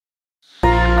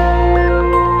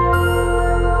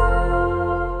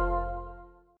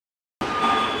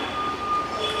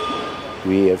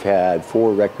We have had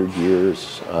 4 record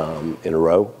years in a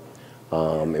row,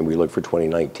 and we look for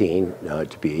 2019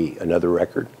 to be another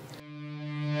record.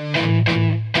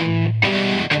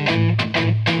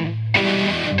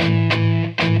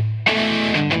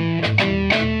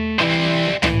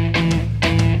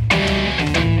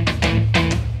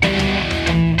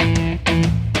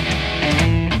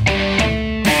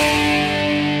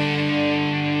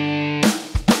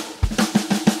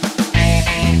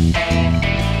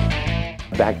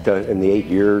 Back in the 8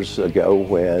 years ago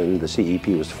when the CEP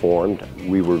was formed,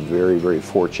 we were very, very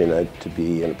fortunate to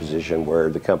be in a position where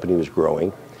the company was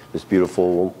growing. This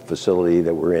beautiful facility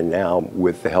that we're in now,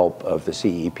 with the help of the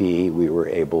CEP, we were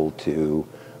able to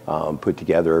put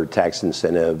together tax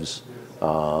incentives,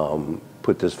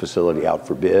 put this facility out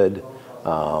for bid.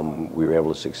 We were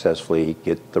able to successfully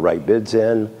get the right bids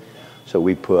in. So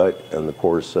we put, in the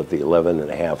course of the 11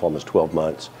 and a half, almost 12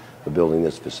 months, of building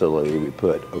this facility, we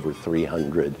put over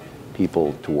 300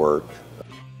 people to work.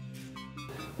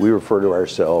 We refer to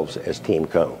ourselves as Team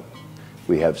Cone.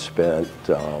 We have spent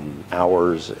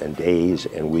hours and days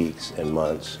and weeks and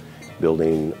months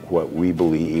building what we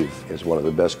believe is one of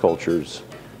the best cultures,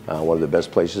 one of the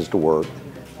best places to work.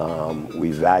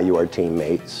 We value our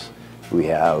teammates. We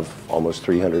have almost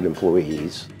 300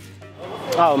 employees.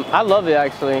 I love it,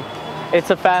 actually. It's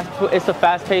a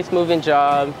fast-paced, moving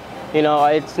job. You know,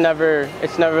 it's never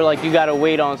like you gotta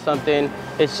wait on something.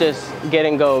 It's just get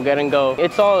and go, get and go.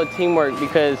 It's all teamwork,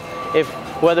 because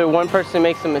whether one person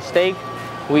makes a mistake,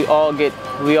 we all get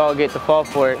to fall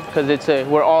for it, because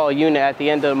we're all a unit at the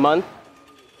end of the month.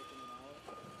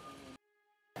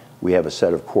 We have a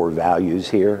set of core values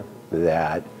here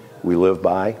that we live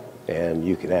by, and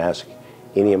you can ask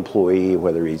any employee,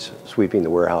 whether he's sweeping the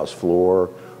warehouse floor,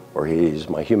 or he's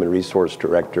my human resource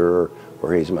director,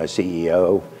 or he's my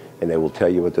CEO, and they will tell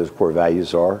you what those core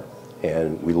values are.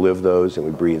 And we live those and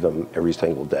we breathe them every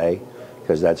single day,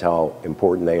 because that's how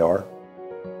important they are.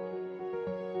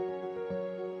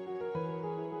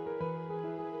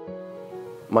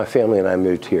 My family and I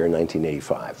moved here in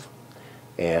 1985.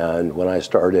 And when I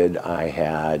started, I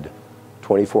had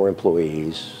 24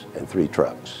 employees and 3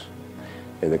 trucks.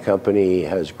 And the company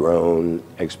has grown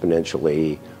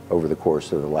exponentially over the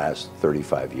course of the last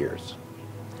 35 years.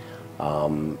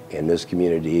 And this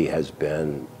community has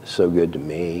been so good to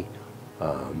me.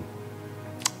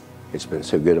 It's been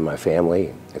so good to my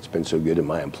family. It's been so good to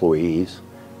my employees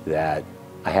that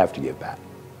I have to give back.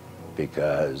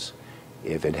 Because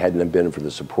if it hadn't have been for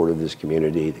the support of this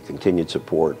community, the continued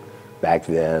support back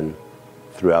then,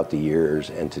 throughout the years,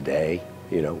 and today,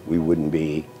 you know, we wouldn't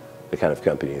be the kind of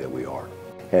company that we are.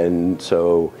 And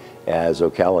so as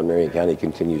Ocala and Marion County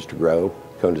continues to grow,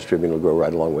 Cone Distributing will grow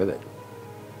right along with it.